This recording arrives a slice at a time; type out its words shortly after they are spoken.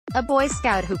A Boy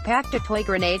Scout who packed a toy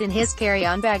grenade in his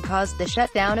carry-on bag caused the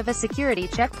shutdown of a security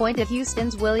checkpoint at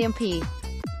Houston's William P.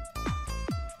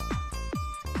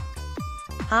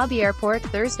 Hobby Airport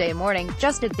Thursday morning,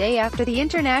 just a day after the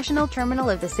international terminal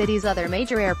of the city's other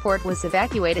major airport was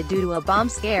evacuated due to a bomb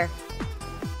scare.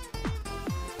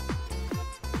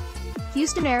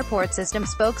 Houston Airport System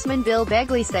spokesman Bill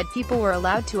Begley said people were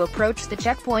allowed to approach the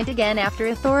checkpoint again after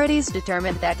authorities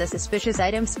determined that the suspicious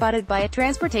item spotted by a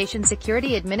Transportation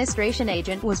Security Administration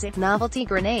agent was a novelty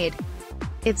grenade.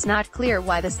 It's not clear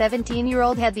why the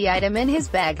 17-year-old had the item in his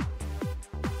bag.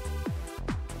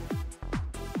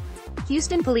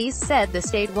 Houston police said the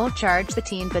state won't charge the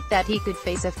teen but that he could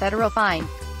face a federal fine.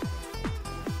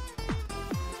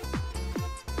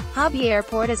 Hobby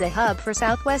Airport is a hub for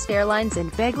Southwest Airlines and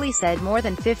Begley said more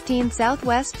than 15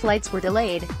 Southwest flights were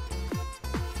delayed.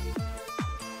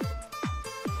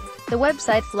 The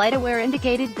website FlightAware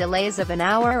indicated delays of an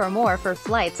hour or more for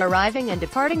flights arriving and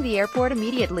departing the airport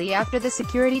immediately after the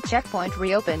security checkpoint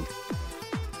reopened.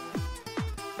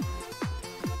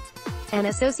 An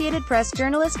Associated Press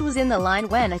journalist was in the line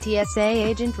when a TSA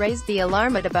agent raised the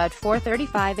alarm at about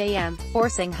 4:35 a.m.,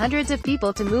 forcing hundreds of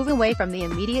people to move away from the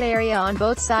immediate area on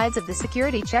both sides of the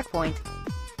security checkpoint.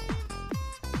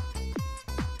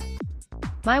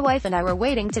 My wife and I were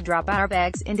waiting to drop our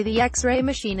bags into the X-ray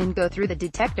machine and go through the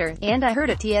detector, and I heard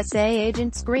a TSA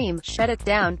agent scream, "Shut it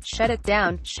down, shut it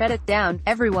down, shut it down."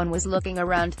 Everyone was looking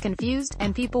around, confused,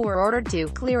 and people were ordered to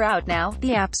clear out now,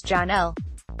 the app's John L.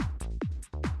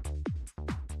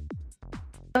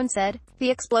 said.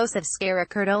 The explosive scare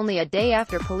occurred only a day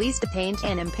after police detained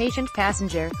an impatient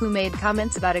passenger who made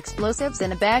comments about explosives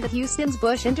in a bag at Houston's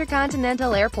Bush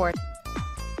Intercontinental Airport.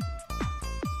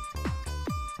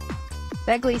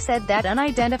 Begley said that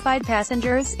unidentified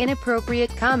passenger's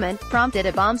inappropriate comment prompted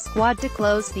a bomb squad to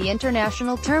close the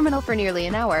international terminal for nearly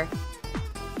an hour.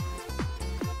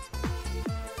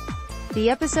 The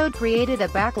episode created a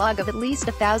backlog of at least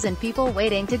 1,000 people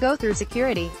waiting to go through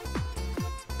security.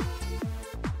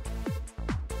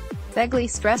 Begley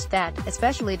stressed that,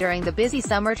 especially during the busy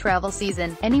summer travel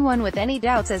season, anyone with any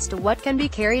doubts as to what can be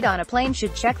carried on a plane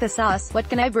should check the SOS "What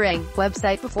Can I Bring?"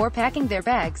 website before packing their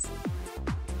bags.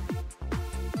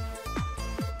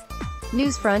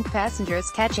 Newsfront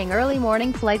passengers catching early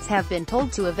morning flights have been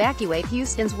told to evacuate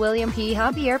Houston's William P.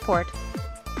 Hobby Airport.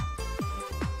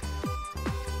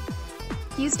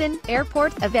 Houston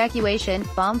Airport evacuation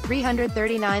bomb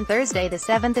 339 Thursday the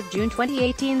 7th of June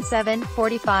 2018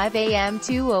 7:45 a.m.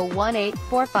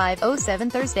 2018-4507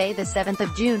 Thursday the 7th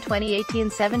of June 2018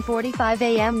 7:45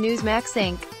 a.m. Newsmax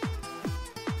Inc.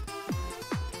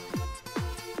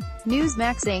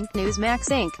 Newsmax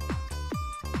Inc.